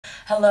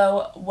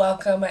Hello,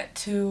 welcome back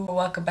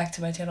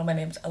to my channel. My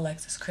name is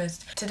Alexis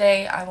Christ.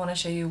 Today I want to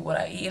show you what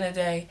I eat in a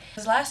day.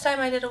 Because last time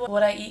I did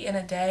what I eat in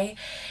a day,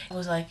 it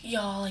was like,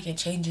 y'all, like it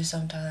changes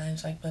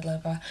sometimes, like blah blah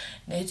blah.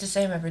 It's the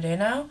same every day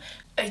now.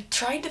 I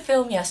tried to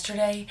film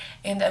yesterday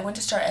and I went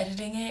to start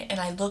editing it and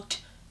I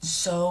looked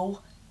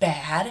so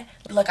bad.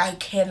 Like I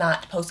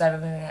cannot post that on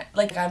the internet.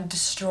 Like I'm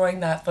destroying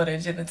that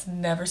footage and it's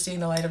never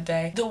seeing the light of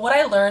day. What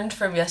I learned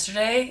from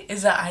yesterday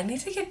is that I need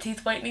to get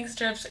teeth whitening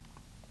strips.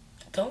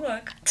 Don't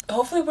look.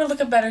 Hopefully we're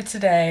looking better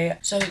today.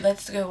 So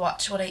let's go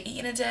watch what I eat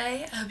in a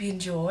day. I hope you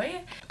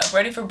enjoy. I'm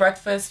ready for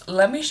breakfast.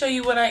 Let me show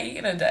you what I eat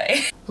in a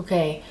day.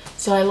 Okay,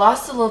 so I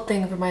lost the little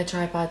thing for my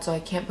tripod, so I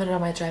can't put it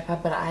on my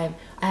tripod, but I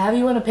have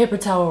you on a paper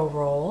towel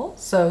roll.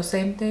 So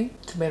same thing,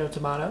 tomato,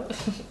 tomato.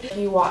 If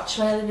you watch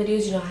my other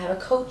videos, you know I have a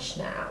coach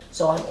now.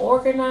 So I'm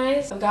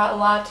organized. I've got a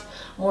lot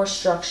more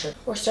structure.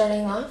 We're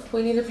starting off,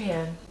 we need a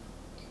pan.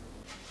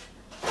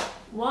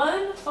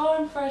 1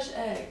 farm fresh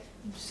egg.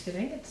 I'm just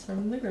kidding, it's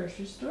from the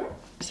grocery store.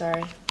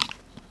 Sorry.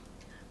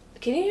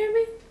 Can you hear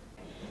me?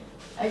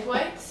 Egg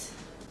whites.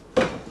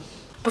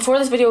 Before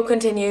this video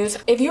continues,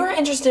 if you are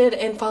interested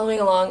in following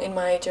along in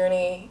my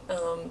journey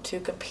to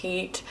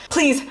compete,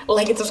 please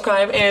like and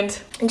subscribe, and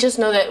just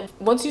know that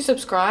once you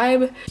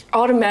subscribe,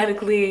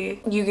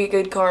 automatically you get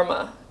good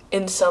karma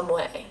in some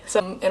way.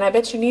 So, and I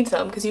bet you need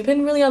some because you've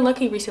been really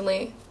unlucky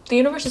recently. The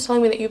universe is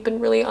telling me that you've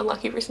been really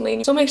unlucky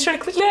recently. So make sure to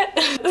click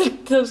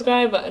that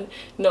subscribe button.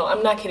 No,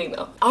 I'm not kidding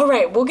though. All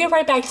right, we'll get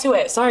right back to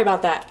it. Sorry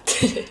about that.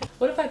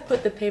 What if I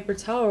put the paper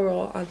towel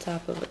roll on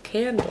top of a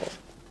candle?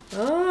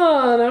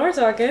 Oh, now we're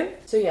talking.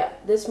 So yeah,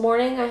 this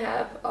morning I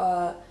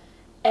have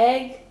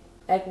egg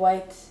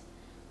whites,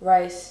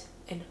 rice,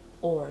 and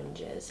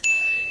oranges.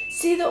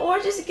 See, the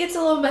oranges, it gets a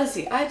little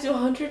messy. I do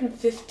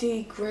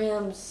 150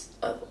 grams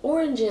of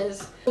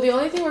oranges. The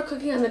only thing we're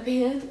cooking on the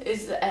pan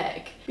is the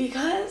egg.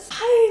 Because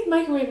I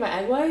microwave my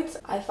egg whites,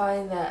 I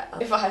find that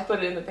if I put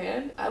it in the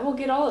pan, I will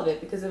get all of it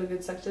because it'll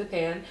get stuck to the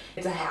pan.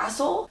 It's a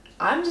hassle.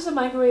 I'm just a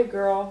microwave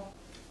girl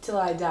till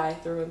I die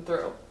through and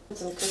through.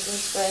 Some cooking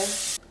spray.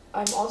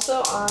 I'm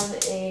also on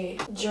a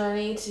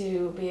journey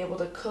to be able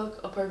to cook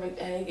a perfect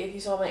egg. If you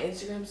saw my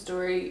Instagram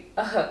story,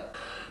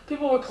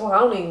 people were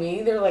clowning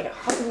me. They're like,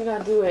 how can you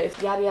not do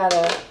it? Yada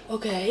yada.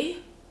 Okay.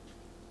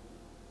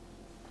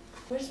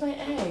 Where's my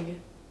egg?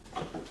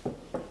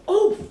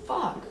 Oh,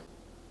 fuck.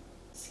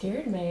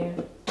 Scared me.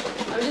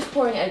 I'm just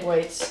pouring egg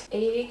whites.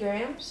 80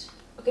 grams.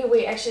 Okay,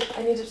 wait, actually,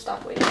 I need to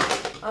stop waiting.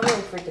 I'm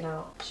really freaking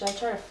out. Should I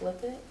try to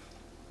flip it?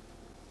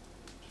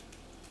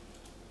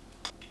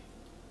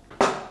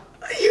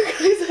 You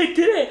guys, I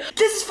did it.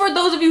 This is for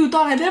those of you who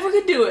thought I never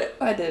could do it.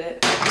 I did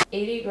it.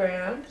 80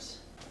 grams.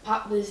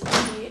 Pop this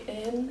tea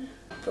in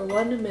for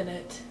 1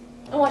 minute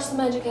and watch the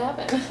magic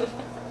happen.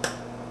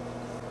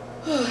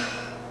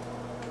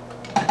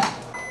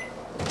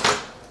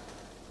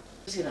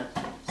 Just gonna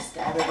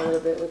stab it a little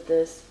bit with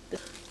this.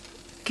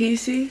 Can you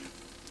see?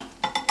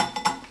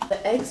 The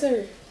eggs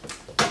are,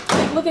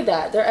 like, look at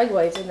that. They're egg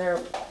whites and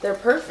they're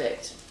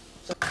perfect.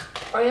 So,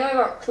 oh yeah, I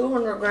got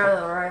 200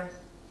 grams, alright.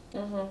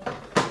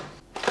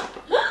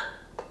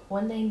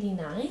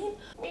 $1.99?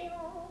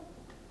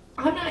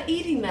 I'm not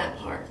eating that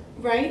part,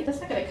 right? That's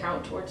not gonna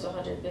count towards the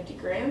 150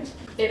 grams.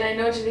 And I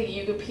know today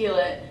you could peel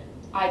it.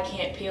 I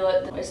can't peel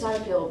it. It's not a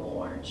peelable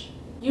orange.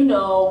 You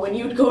know, when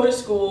you'd go to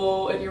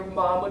school and your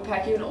mom would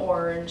pack you an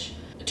orange,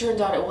 it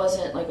turns out it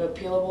wasn't like a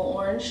peelable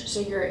orange. So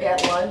you're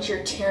at lunch,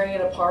 you're tearing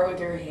it apart with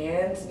your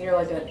hands and you're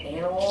like an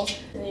animal.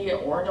 And then you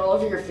get orange all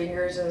over your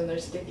fingers and then they're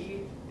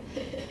sticky.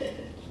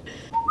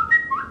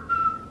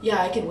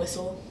 Yeah, I can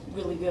whistle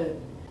really good.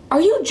 Are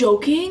you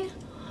joking?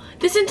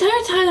 This entire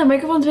time the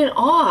microphone's been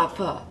off.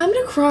 I'm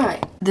gonna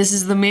cry. This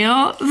is the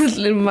meal. This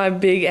is my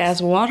big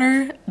ass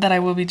water that I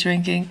will be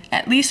drinking.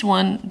 At least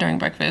one during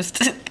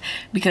breakfast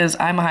because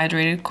I'm a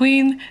hydrated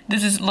queen.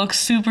 Looks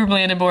super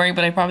bland and boring,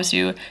 but I promise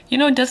you,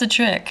 it does a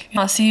trick.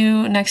 I'll see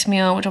you next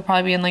meal, which will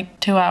probably be in like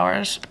 2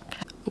 hours.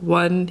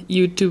 One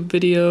YouTube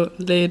video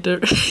later.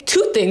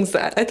 2 things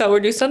that I thought we were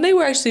doing Sunday,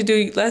 we're actually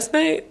doing last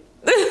night.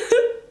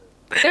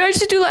 They were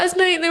actually due last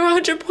night and they were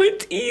 100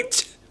 points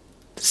each.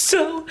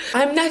 So,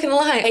 I'm not gonna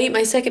lie, I ate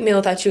my second meal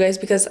without you guys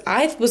because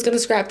I was gonna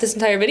scrap this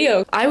entire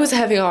video. I was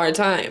having a hard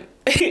time.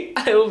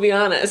 I will be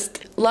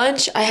honest.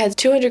 Lunch, I had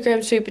 200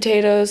 grams sweet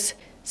potatoes,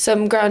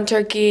 some ground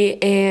turkey,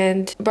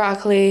 and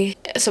broccoli,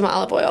 some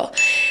olive oil.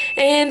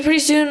 And pretty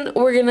soon,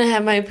 we're gonna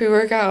have my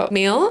pre-workout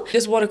meal.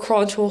 Just wanna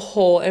crawl into a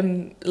hole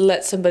and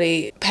let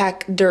somebody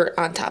pack dirt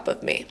on top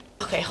of me.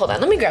 Okay, hold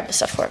on, let me grab the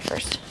stuff for it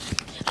first.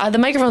 The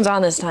microphone's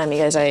on this time, you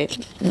guys, I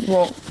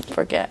won't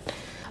forget.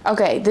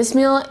 Okay, this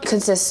meal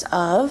consists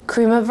of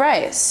cream of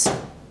rice,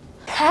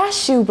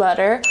 cashew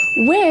butter,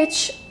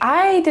 which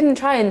I didn't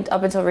try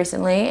up until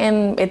recently,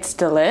 and it's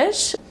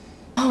delish.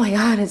 Oh my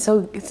god, it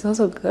smells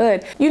so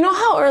good. You know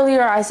how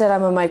earlier I said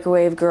I'm a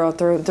microwave girl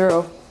through and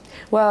through?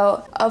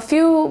 Well, a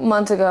few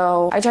months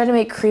ago, I tried to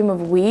make cream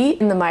of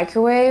wheat in the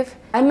microwave,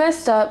 I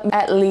messed up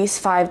at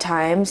least 5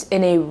 times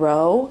in a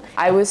row.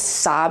 I was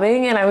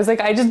sobbing and I was like,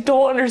 I just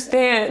don't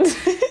understand.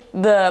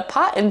 The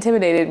pot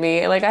intimidated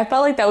me. Like, I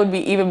felt like that would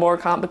be even more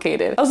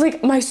complicated. I was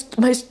like, my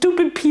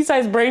stupid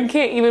pea-sized brain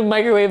can't even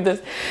microwave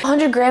this.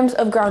 100 grams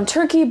of ground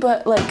turkey,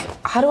 but like,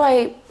 how do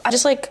I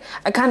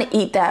kind of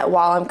eat that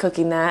while I'm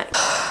cooking that.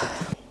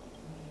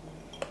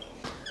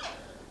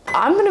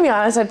 I'm gonna be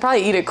honest, I'd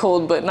probably eat it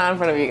cold, but not in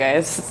front of you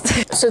guys.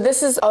 So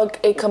this is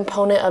a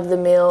component of the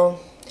meal.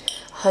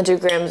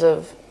 100 grams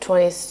of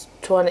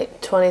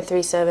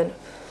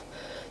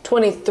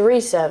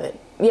 23.7.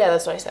 Yeah,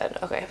 that's what I said,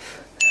 okay.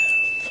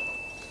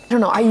 I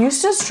don't know, I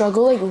used to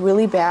struggle like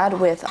really bad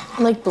with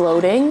like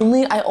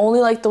bloating. I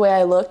only liked the way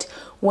I looked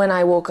when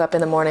I woke up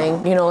in the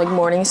morning, you know, like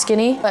morning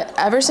skinny. But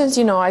ever since,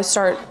 you know, I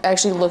start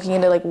actually looking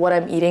into like what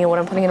I'm eating and what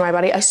I'm putting in my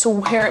body, I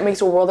swear it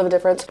makes a world of a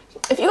difference.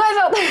 If you guys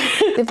out there,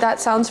 if that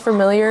sounds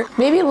familiar,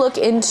 maybe look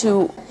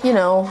into, you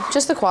know,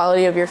 just the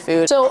quality of your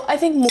food. So I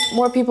think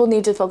more people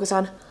need to focus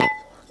on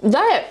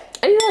diet.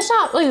 And you know, it's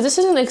not, like, this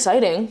isn't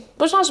exciting,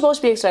 but it's not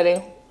supposed to be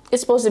exciting.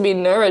 It's supposed to be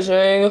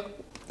nourishing.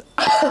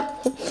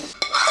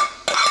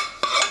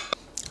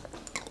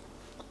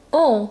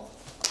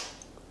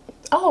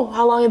 Oh,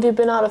 how long have you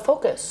been out of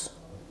focus?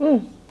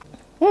 Good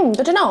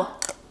to know.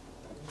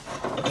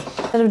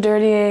 Instead of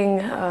dirtying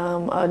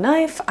a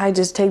knife, I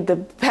just take the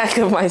back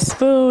of my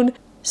spoon.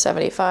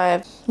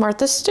 75.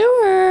 Martha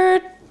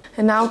Stewart.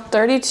 And now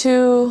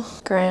 32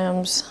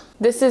 grams.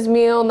 This is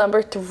meal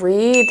number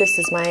 3. This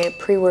is my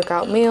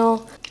pre-workout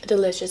meal.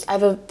 Delicious. I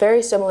have a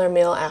very similar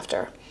meal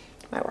after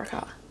my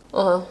workout.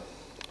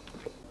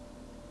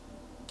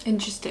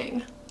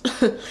 Interesting.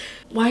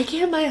 Why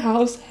can't my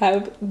house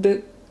have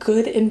the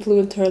good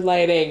influencer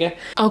lighting?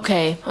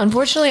 Okay,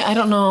 unfortunately, I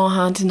don't know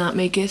how to not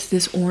make it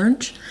this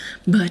orange,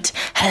 but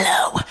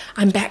hello,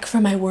 I'm back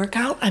from my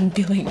workout. I'm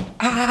feeling,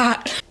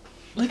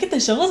 look at the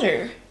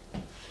shoulder.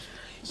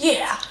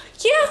 Yeah,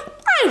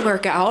 I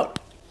work out.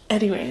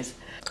 Anyways,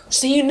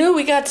 so you knew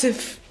we got to,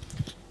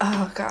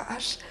 oh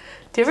gosh.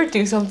 Do you ever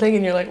do something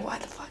and you're like, why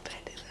the fuck did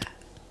I do that?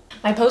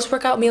 My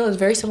post-workout meal is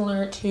very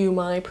similar to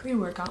my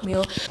pre-workout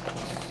meal.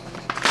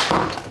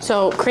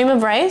 So cream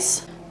of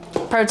rice,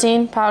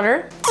 protein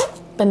powder,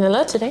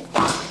 vanilla today,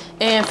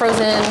 and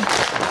frozen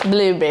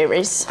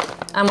blueberries.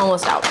 I'm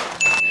almost out.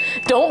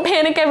 Don't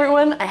panic,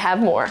 everyone. I have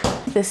more.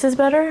 This is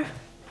better.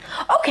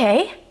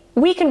 Okay,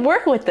 we can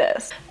work with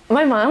this.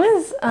 My mom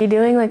is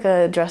doing like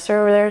a dresser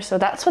over there, so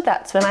that's what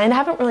that's been. I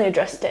haven't really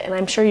addressed it, and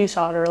I'm sure you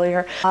saw it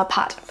earlier.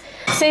 Pot.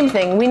 Same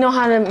thing. We know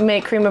how to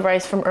make cream of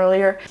rice from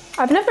earlier.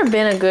 I've never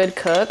been a good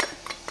cook,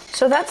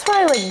 so that's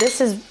why like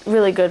this is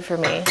really good for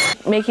me.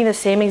 Making the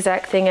same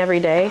exact thing every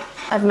day.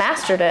 I've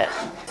mastered it.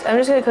 I'm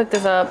just gonna cook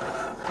this up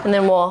and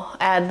then we'll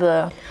add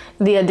the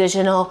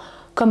additional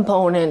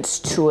components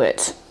to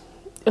it.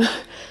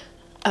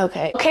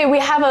 Okay, we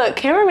have a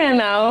cameraman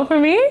now for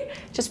me.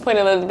 Just point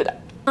a little bit up.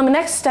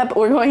 Next step,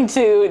 we're going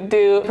to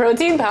do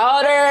protein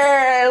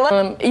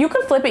powder. You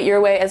can flip it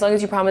your way as long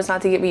as you promise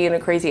not to get me in a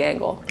crazy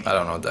angle. I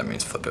don't know what that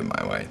means, flip it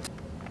my way.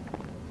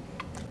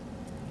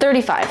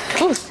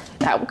 35. Ooh,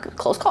 that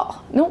close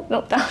call. Nope,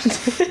 down.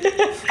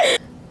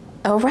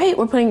 All right,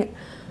 we're putting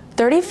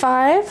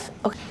 35.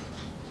 Okay.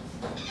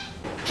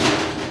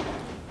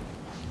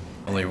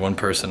 Only one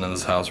person in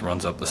this house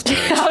runs up the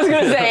stairs. I was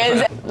gonna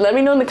say, let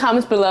me know in the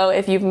comments below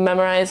if you've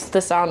memorized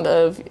the sound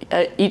of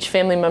each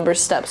family member's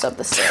steps up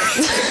the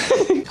stairs.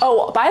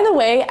 Oh, by the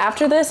way,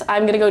 after this,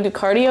 I'm gonna go do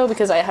cardio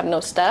because I have no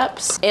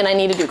steps and I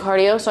need to do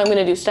cardio, so I'm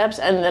gonna do steps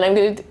and then I'm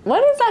gonna do,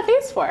 what is that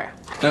face for?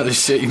 No, the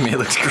shit you made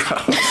looks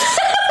gross.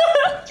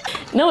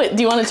 No,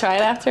 do you wanna try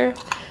it after?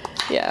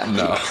 Yeah.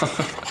 No.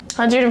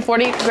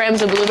 140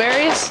 grams of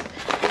blueberries.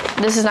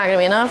 This is not gonna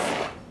be enough.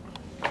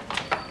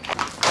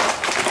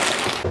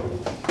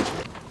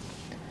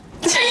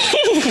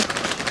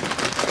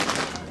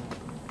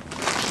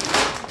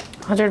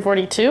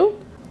 142.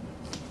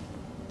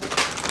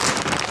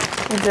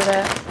 We did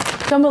it.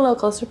 Come a little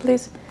closer,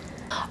 please.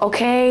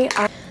 Okay,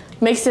 I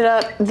mixed it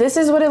up. This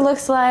is what it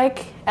looks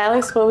like.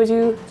 Alex, what would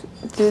you,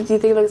 do you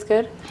think it looks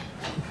good?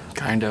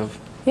 Kind of.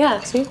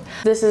 Yeah, see?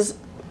 This is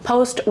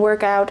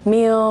post-workout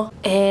meal,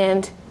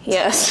 and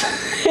yes.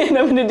 And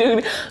I'm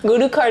gonna go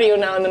do cardio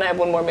now, and then I have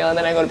one more meal, and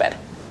then I go to bed.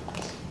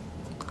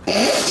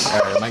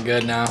 All right, am I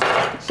good now?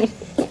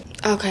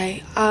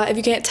 Okay, if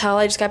you can't tell,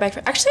 I just got back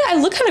from, actually, I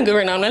look kind of good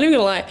right now, I'm not even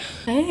gonna lie.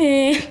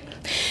 Hey.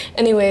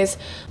 Anyways,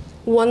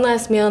 one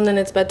last meal and then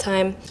it's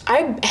bedtime.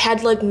 I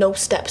had like no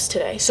steps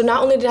today. So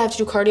not only did I have to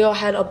do cardio, I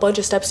had a bunch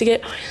of steps to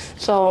get.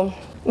 So,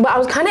 but I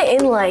was kind of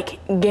in like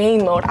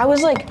game mode. I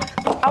was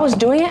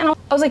doing it and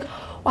I was like,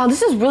 wow,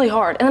 this is really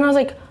hard. And then I was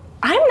like,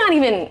 I'm not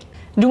even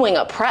doing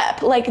a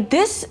prep. Like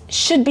this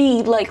should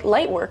be like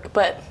light work,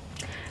 but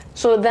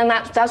so then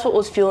that's what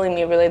was fueling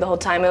me really the whole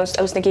time. I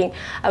was thinking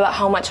about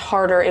how much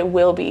harder it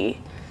will be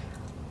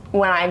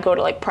when I go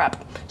to like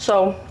prep.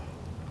 So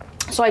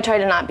I try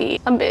to not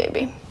be a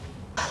baby.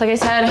 Like I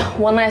said,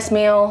 one last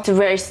meal. It's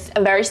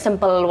a very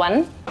simple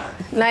one.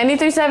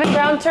 93.7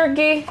 ground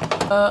turkey.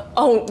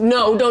 Oh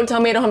no, don't tell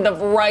me I don't have enough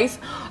rice.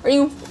 Are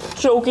you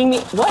joking me?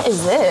 What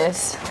is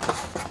this?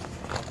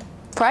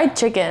 Fried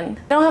chicken.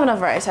 I don't have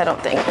enough rice, I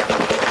don't think.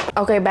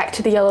 Okay, back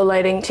to the yellow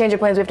lighting. Change your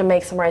plans, we have to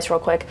make some rice real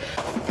quick.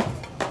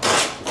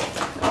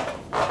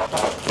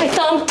 My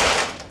thumb.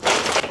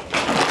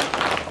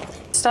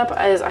 Step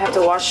is I have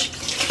to wash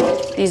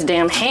these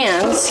damn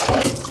hands.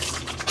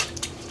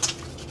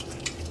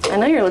 I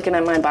know you're looking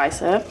at my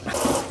bicep.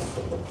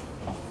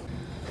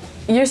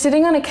 You're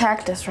sitting on a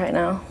cactus right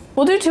now.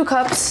 We'll do 2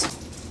 cups.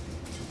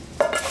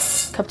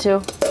 Cup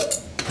 2.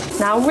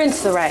 Now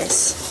rinse the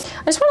rice.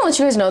 I just want to let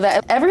you guys know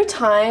that every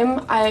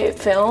time I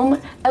film,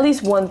 at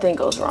least one thing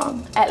goes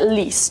wrong. At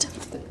least.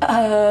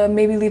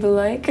 Maybe leave a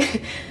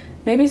like.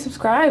 Maybe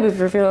subscribe if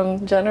you're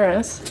feeling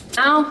generous.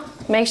 Now,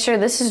 make sure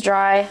this is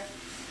dry.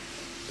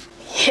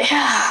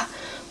 Yeah,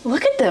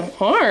 look at them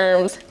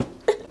arms.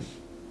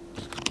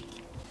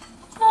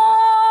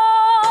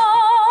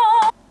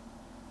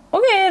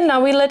 Okay,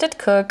 now we let it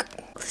cook.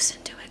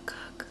 Listen to it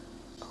cook.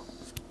 Oh,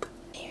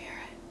 you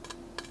hear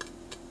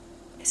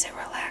it? Is it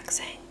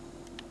relaxing?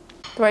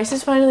 The rice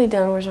is finally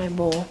done. Where's my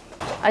bowl?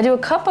 I do a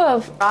cup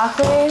of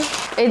broccoli.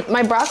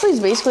 My broccoli's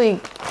basically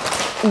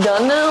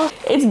done now.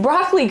 It's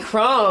broccoli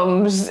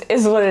crumbs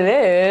is what it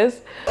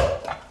is.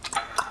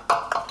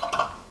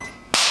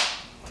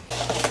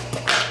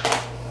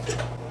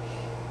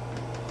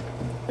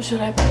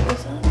 Should I put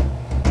this on?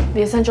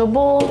 The essential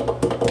bowl.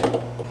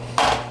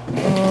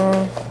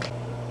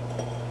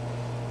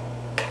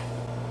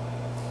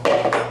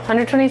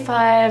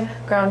 125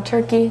 ground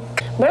turkey.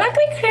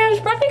 Broccoli clams,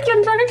 broccoli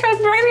clams, broccoli clams,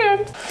 broccoli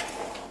clams.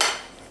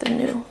 The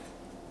new.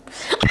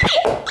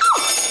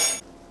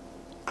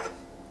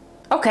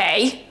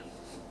 Okay.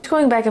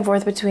 Going back and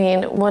forth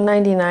between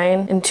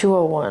 199 and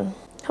 201.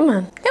 Come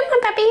on. Come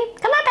on, puppy.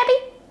 Come on, puppy.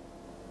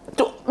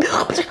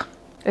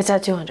 It's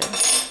at 200.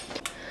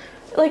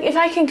 Like, if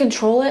I can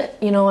control it,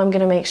 you know, I'm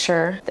gonna make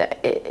sure that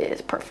it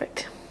is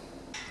perfect.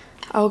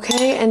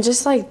 Okay, and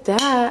just like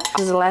that,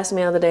 this is the last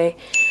meal of the day.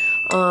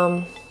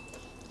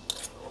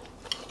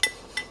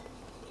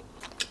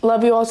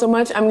 Love you all so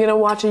much. I'm gonna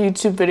watch a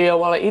YouTube video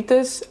while I eat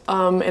this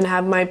and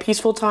have my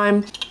peaceful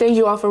time. Thank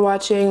you all for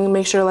watching.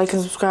 Make sure to like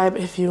and subscribe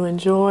if you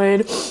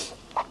enjoyed.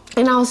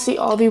 And I'll see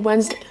all of you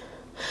Wednesday.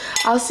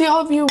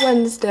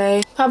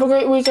 Have a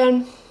great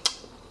weekend.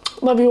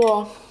 Love you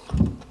all.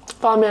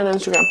 Follow me on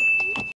Instagram.